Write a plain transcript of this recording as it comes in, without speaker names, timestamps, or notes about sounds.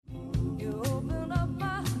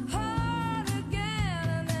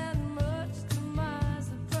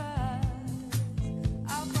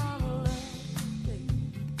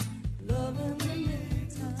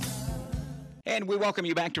And we welcome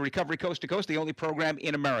you back to Recovery Coast to Coast, the only program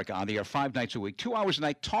in America on the air 5 nights a week, 2 hours a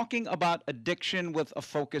night, talking about addiction with a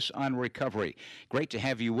focus on recovery. Great to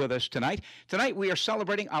have you with us tonight. Tonight we are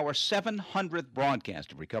celebrating our 700th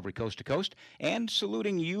broadcast of Recovery Coast to Coast and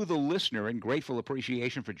saluting you, the listener, in grateful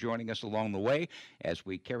appreciation for joining us along the way as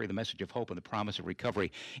we carry the message of hope and the promise of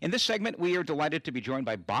recovery. In this segment, we are delighted to be joined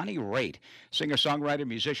by Bonnie Raitt, singer-songwriter,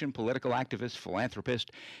 musician, political activist, philanthropist.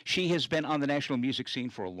 She has been on the national music scene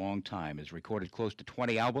for a long time, has recorded close to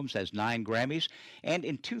 20 albums, has 9 Grammys, and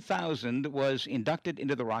in 2000 was inducted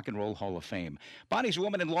into the Rock and Roll Hall of Fame. Bonnie's a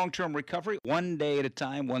woman in long-term recovery, one day at a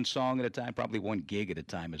time, one song at a time, probably one gig at a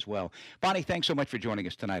time as well. Bonnie, thanks so much for joining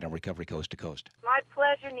us tonight on Recovery Coast to Coast. My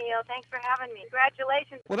pleasure, Neil. Thanks for having me.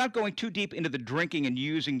 Congratulations. Without going too deep into the drinking and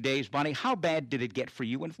using days, Bonnie, how bad did it get for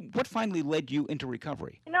you, and what finally led you into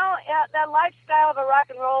recovery? You know, that lifestyle of a rock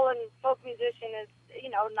and roll and folk musician is,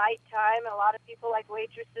 nighttime. A lot of people like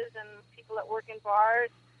waitresses and people that work in bars.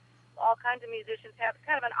 All kinds of musicians have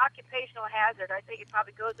kind of an occupational hazard. I think it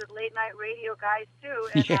probably goes with late night radio guys too,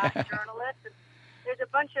 and journalists. And there's a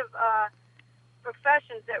bunch of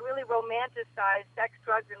professions that really romanticize sex,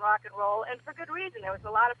 drugs, and rock and roll, and for good reason. There was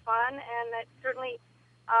a lot of fun, and it certainly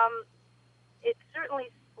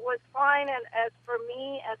was fine. And as for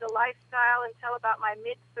me, as a lifestyle until about my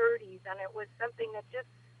mid-30s, and it was something that just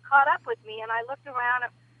caught up with me. And I looked around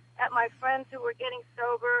at my friends who were getting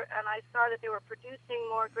sober, and I saw that they were producing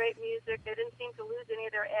more great music. They didn't seem to lose any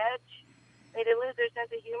of their edge. They didn't lose their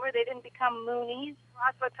sense of humor. They didn't become loonies,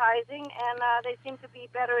 proselytizing, and they seemed to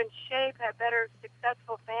be better in shape, had better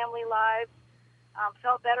successful family lives,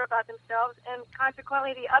 felt better about themselves, and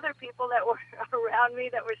consequently the other people that were around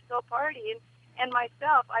me that were still partying, and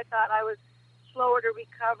myself, I thought I was slower to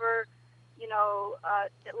recover,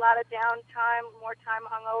 a lot of downtime, more time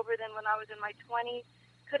hungover than when I was in my 20s.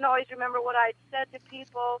 Couldn't always remember what I'd said to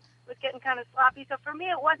people, was getting kind of sloppy. So for me,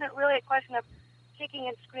 it wasn't really a question of kicking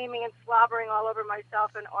and screaming and slobbering all over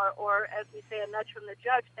myself, and or as we say, a nudge from the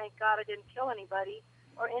judge. Thank God I didn't kill anybody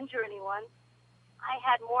or injure anyone. I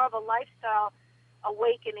had more of a lifestyle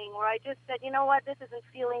awakening where I just said, you know what, this isn't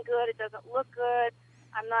feeling good. It doesn't look good.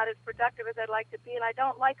 I'm not as productive as I'd like to be, and I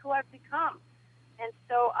don't like who I've become. And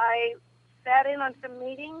so I sat in on some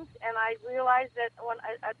meetings, and I realized that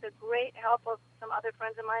at the great help of some other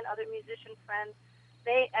friends of mine, other musician friends,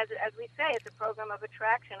 they, as we say, it's a program of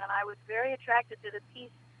attraction, and I was very attracted to the peace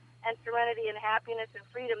and serenity and happiness and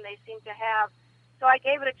freedom they seemed to have. So I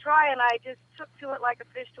gave it a try, and I just took to it like a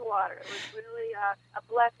fish to water. It was really a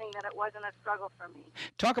blessing that it wasn't a struggle for me.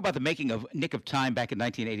 Talk about the making of Nick of Time back in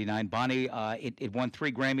 1989. Bonnie, it won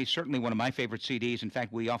 3 Grammys, certainly one of my favorite CDs. In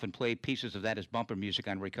fact, we often play pieces of that as bumper music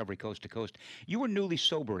on Recovery Coast to Coast. You were newly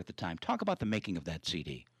sober at the time. Talk about the making of that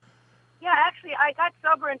CD. Yeah, actually, I got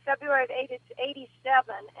sober in February of '87,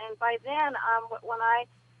 and by then,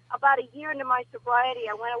 about a year into my sobriety,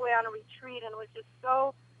 I went away on a retreat and was just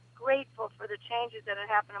so grateful for the changes that had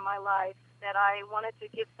happened in my life that I wanted to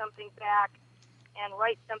give something back and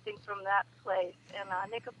write something from that place. And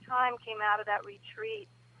Nick of Time came out of that retreat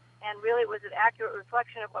and really was an accurate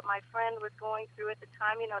reflection of what my friend was going through at the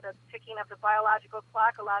time, the ticking of the biological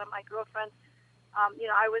clock. A lot of my girlfriends,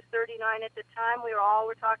 I was 39 at the time. We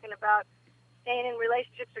were talking about staying in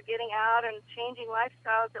relationships or getting out and changing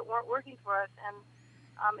lifestyles that weren't working for us. And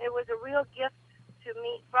it was a real gift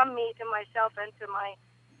from me to myself and to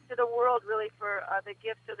the world, really, for the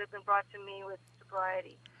gifts that have been brought to me with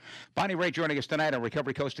sobriety. Bonnie Raitt joining us tonight on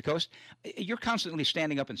Recovery Coast to Coast. You're constantly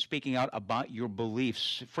standing up and speaking out about your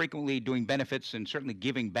beliefs, frequently doing benefits and certainly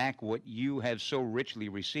giving back what you have so richly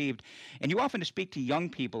received. And you often speak to young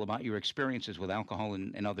people about your experiences with alcohol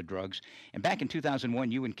and other drugs. And back in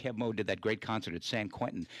 2001, you and Kev Mo did that great concert at San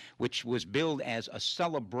Quentin, which was billed as a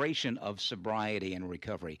celebration of sobriety and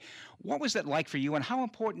recovery. What was that like for you, and how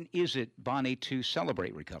important is it, Bonnie, to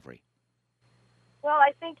celebrate recovery? Well,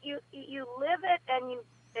 I think you live it and you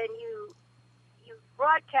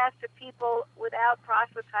broadcast to people without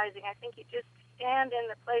proselytizing. I think you just stand in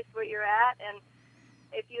the place where you're at, and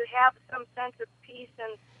if you have some sense of peace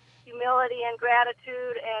and humility and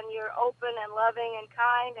gratitude, and you're open and loving and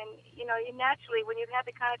kind, and you naturally, when you've had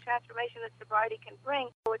the kind of transformation that sobriety can bring,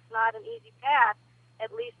 it's not an easy path.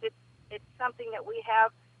 At least it's something that we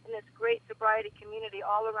have in this great sobriety community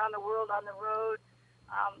all around the world, on the road.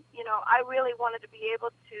 I really wanted to be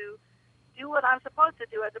able to do what I'm supposed to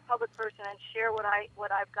do as a public person and share what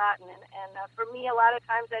I've gotten. And for me, a lot of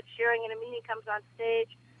times that sharing in a meeting comes on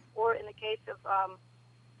stage, or in the case of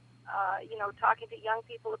talking to young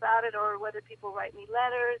people about it, or whether people write me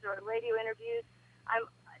letters or radio interviews.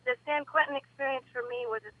 The San Quentin experience for me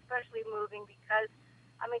was especially moving because,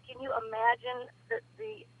 can you imagine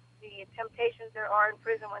the the temptations there are in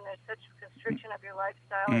prison when there's such constriction of your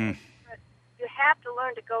lifestyle. And you have to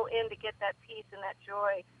learn to go in to get that peace and that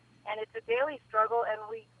joy. And it's a daily struggle, and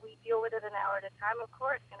we deal with it an hour at a time, of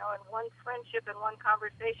course, and one friendship and one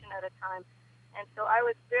conversation at a time. And so I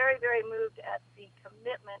was very, very moved at the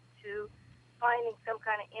commitment to finding some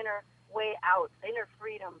kind of inner way out, inner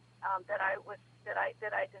freedom that I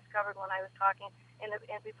discovered when I was talking. And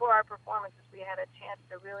before our performances, we had a chance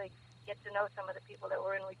to really get to know some of the people that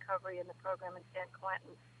were in recovery in the program in San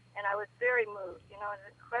Quentin. And I was very moved. It was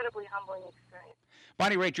an incredibly humbling experience.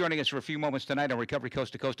 Bonnie Raitt joining us for a few moments tonight on Recovery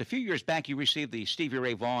Coast to Coast. A few years back, you received the Stevie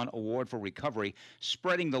Ray Vaughan Award for Recovery,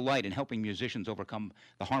 spreading the light and helping musicians overcome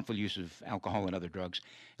the harmful use of alcohol and other drugs,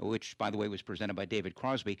 which, by the way, was presented by David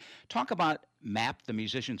Crosby. Talk about MAP, the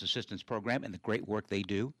Musicians Assistance Program, and the great work they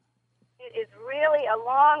do. It is really a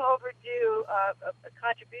long overdue a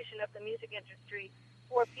contribution of the music industry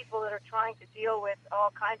for people that are trying to deal with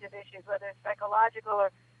all kinds of issues, whether it's psychological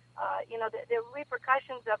or the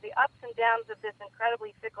repercussions of the ups and downs of this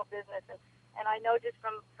incredibly fickle business. And I know just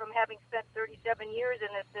from having spent 37 years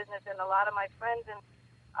in this business, and a lot of my friends, and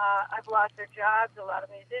I've lost their jobs, a lot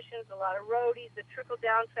of musicians, a lot of roadies, the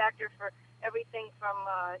trickle-down factor for everything from,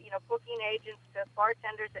 booking agents to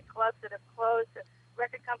bartenders at clubs that have closed, to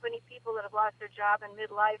record company people that have lost their job in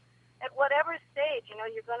midlife. At whatever stage,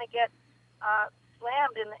 you're going to get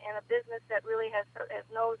slammed in a business that really has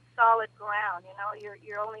no solid ground.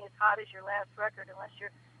 You're only as hot as your last record, unless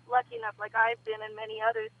you're lucky enough, like I've been and many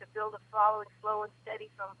others, to build a following slow and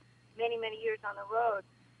steady from many, many years on the road.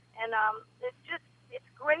 And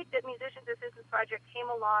it's great that Musicians Assistance Project came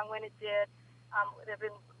along when it did. There have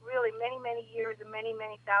been really many, many years and many,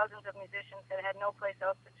 many thousands of musicians that had no place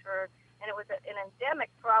else to turn. And it was an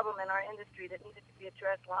endemic problem in our industry that needed to be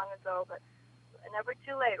addressed long ago, but never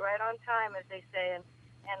too late, right on time, as they say.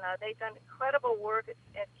 And they've done incredible work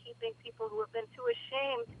at keeping people who have been too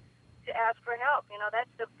ashamed to ask for help.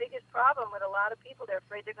 That's the biggest problem with a lot of people. They're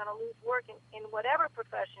afraid they're going to lose work in whatever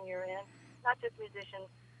profession you're in, not just musicians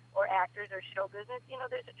or actors or show business.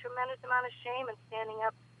 There's a tremendous amount of shame in standing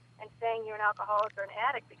up and saying you're an alcoholic or an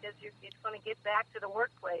addict, because it's going to get back to the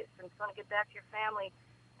workplace and it's going to get back to your family.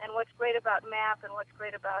 And what's great about MAP and what's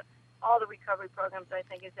great about all the recovery programs, I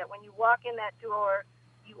think, is that when you walk in that door,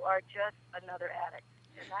 you are just another addict.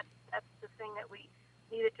 And that's the thing that we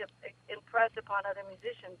needed to impress upon other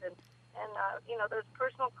musicians. And those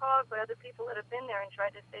personal calls by other people that have been there and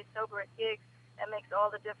tried to stay sober at gigs, that makes all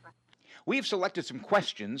the difference. We've selected some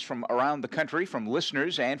questions from around the country from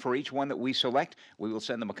listeners, and for each one that we select, we will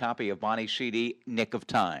send them a copy of Bonnie's CD, Nick of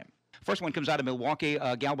Time. First one comes out of Milwaukee,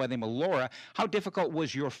 a gal by the name of Laura. How difficult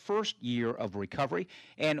was your first year of recovery,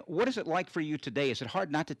 and what is it like for you today? Is it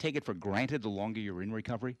hard not to take it for granted the longer you're in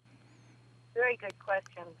recovery? Very good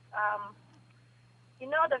question.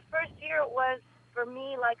 The first year was, for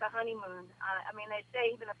me, like a honeymoon. They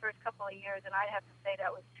say even the first couple of years, and I'd have to say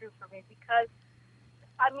that was true for me, because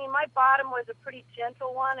my bottom was a pretty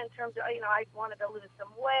gentle one in terms of, I wanted to lose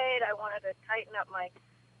some weight. I wanted to tighten up my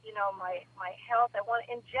health.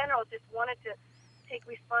 In general, just wanted to take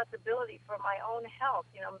responsibility for my own health,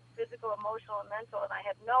 physical, emotional, and mental. And I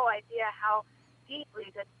had no idea how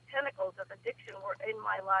deeply the tentacles of addiction were in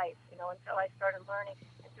my life, until I started learning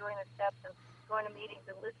and doing the steps and going to meetings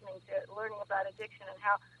and learning about addiction and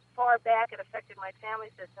how far back it affected my family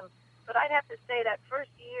system. But I'd have to say that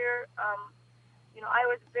first year, I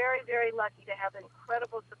was very, very lucky to have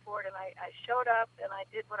incredible support, and I showed up and I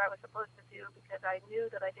did what I was supposed to do, because I knew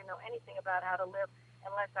that I didn't know anything about how to live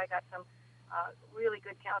unless I got some really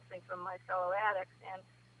good counseling from my fellow addicts. And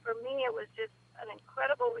for me, it was just an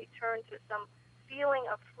incredible return to some feeling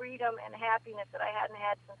of freedom and happiness that I hadn't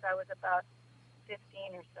had since I was about 15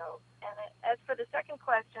 or so. And as for the second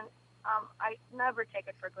question, I never take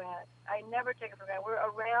it for granted. We're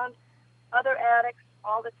around other addicts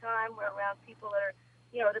all the time. We're around people that are,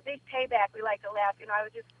 the big payback. We like to laugh. I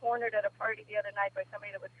was just cornered at a party the other night by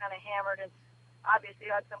somebody that was kind of hammered and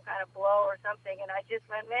obviously on some kind of blow or something. And I just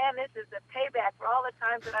went, man, this is the payback for all the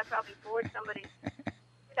times that I probably bored somebody.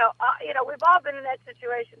 We've all been in that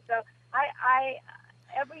situation. So I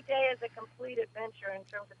every day is a complete adventure in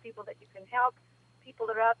terms of people that you can help, people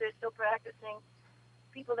that are out there still practicing,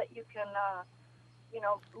 people that you can,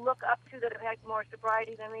 look up to that have had more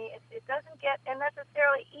sobriety than me. It doesn't get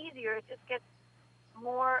necessarily easier. It just gets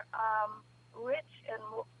more rich and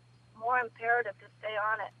more imperative to stay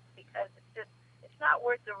on it, because it's not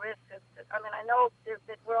worth the risk. I know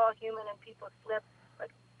that we're all human and people slip, but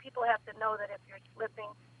people have to know that if you're slipping,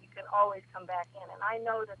 you can always come back in. And I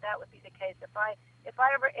know that would be the case. If I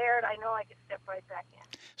ever erred, I know I could step right back in.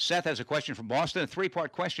 Seth has a question from Boston, a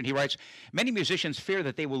three-part question. He writes, many musicians fear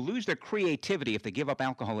that they will lose their creativity if they give up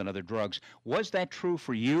alcohol and other drugs. Was that true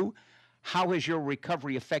for you? How has your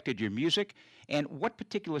recovery affected your music? And what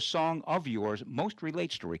particular song of yours most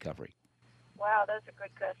relates to recovery? Wow, those are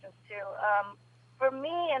good questions too. For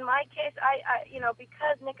me, in my case, I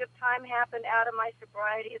because Nick of Time happened out of my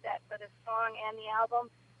sobriety, that for the song and the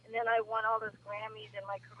album, and then I won all those Grammys, and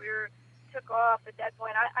my career took off at that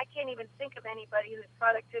point. I can't even think of anybody whose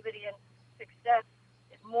productivity and success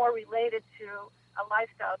is more related to a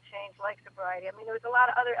lifestyle change like sobriety. I mean, there was a lot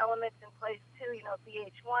of other elements in place too. You know,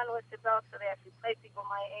 VH1 was developed, so they actually played people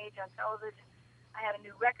my age on television. I had a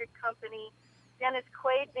new record company. Dennis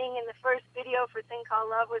Quaid being in the first video for Thing Called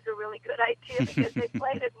Love was a really good idea because they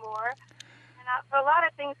played it more. And for a lot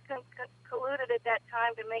of things colluded at that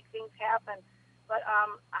time to make things happen. But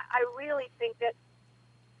I really think that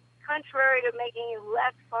contrary to making you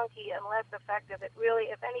less funky and less effective, it really,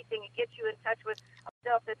 if anything, it gets you in touch with a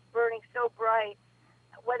self that's burning so bright,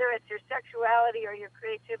 whether it's your sexuality or your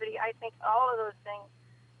creativity. I think all of those things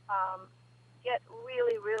get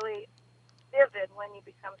really, really vivid when you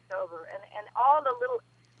become sober, and all the little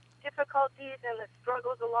difficulties and the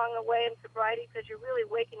struggles along the way in sobriety, because you're really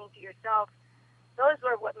awakening to yourself. Those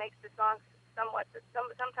are what makes the songs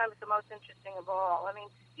sometimes the most interesting of all. I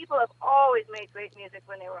mean, people have always made great music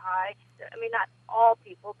when they were high. I mean, not all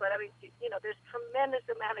people, but I mean, there's tremendous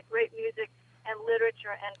amount of great music and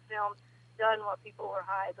literature and film done while people were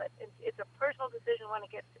high. But it's a personal decision when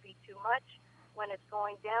it gets to be too much, when it's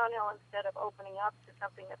going downhill instead of opening up to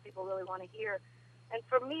something that people really want to hear. And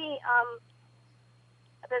for me,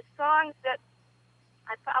 the songs that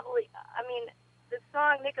the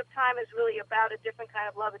song Nick of Time is really about a different kind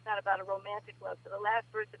of love. It's not about a romantic love. So the last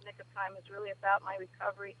verse of Nick of Time is really about my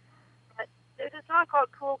recovery. But there's a song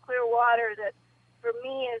called Cool Clear Water that for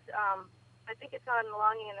me is, I think it's on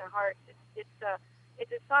Longing in Their Hearts. It's a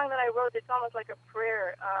song that I wrote that's almost like a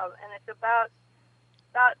prayer, and it's about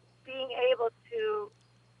being able to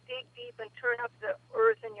dig deep and turn up the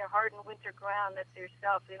earth in your heart and winter ground that's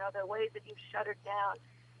yourself, the ways that you've shuttered down,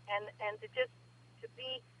 and to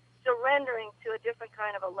be surrendering to a different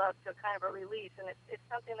kind of a love, to a kind of a release. And it's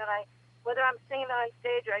something that whether I'm singing it on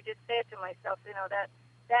stage or I just say it to myself,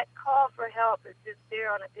 that call for help is just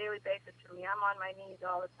there on a daily basis for me. I'm on my knees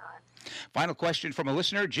all the time. Final question from a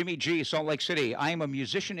listener, Jimmy G., Salt Lake City. I am a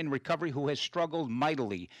musician in recovery who has struggled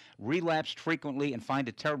mightily, relapsed frequently, and find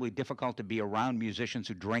it terribly difficult to be around musicians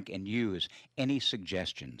who drink and use. Any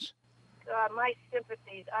suggestions? My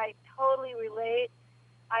sympathies. I totally relate.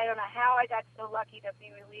 I don't know how I got so lucky to be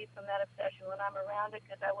relieved from that obsession when I'm around it,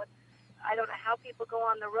 because I don't know how people go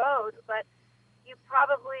on the road, but you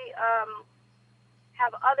probably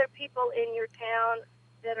have other people in your town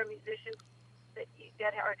that are musicians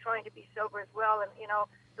that are trying to be sober as well. And,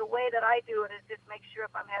 the way that I do it is just make sure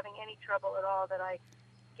if I'm having any trouble at all that I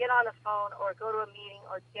get on the phone or go to a meeting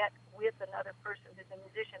or get with another person who's a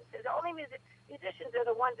musician. Because the only musicians are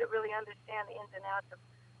the ones that really understand the ins and outs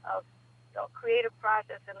of the creative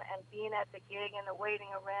process and being at the gig and the waiting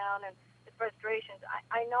around and the frustrations.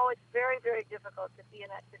 I know it's very, very difficult to be in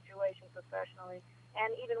that situation professionally. And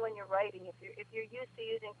even when you're writing, if you're used to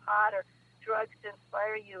using pot or drugs to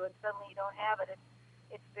inspire you and suddenly you don't have it,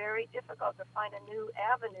 it's very difficult to find a new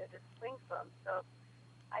avenue to swing from. So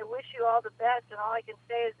I wish you all the best, and all I can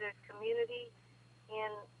say is there's community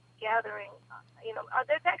in gathering.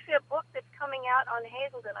 There's actually a book that's coming out on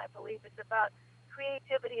Hazelden, I believe. It's about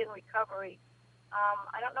creativity and recovery.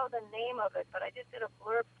 I don't know the name of it, but I just did a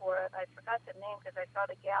blurb for it. I forgot the name because I saw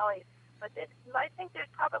the galleys. But I think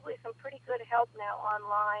there's probably some pretty good help now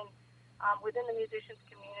online within the musicians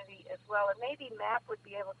community as well. And maybe MAP would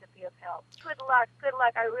be able to be of help. Good luck. Good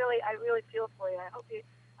luck. I really feel for you. I hope you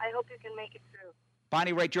can make it through.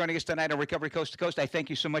 Bonnie Raitt joining us tonight on Recovery Coast to Coast. I thank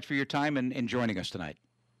you so much for your time and joining us tonight.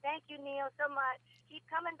 Thank you, Neil, so much. Keep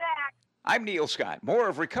coming back. I'm Neil Scott. More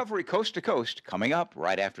of Recovery Coast to Coast coming up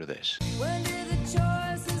right after this. When did the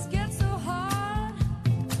choices get so hard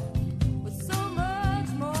with so much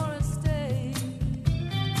more at stake?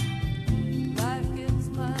 Life gets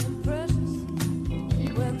mighty precious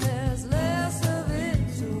when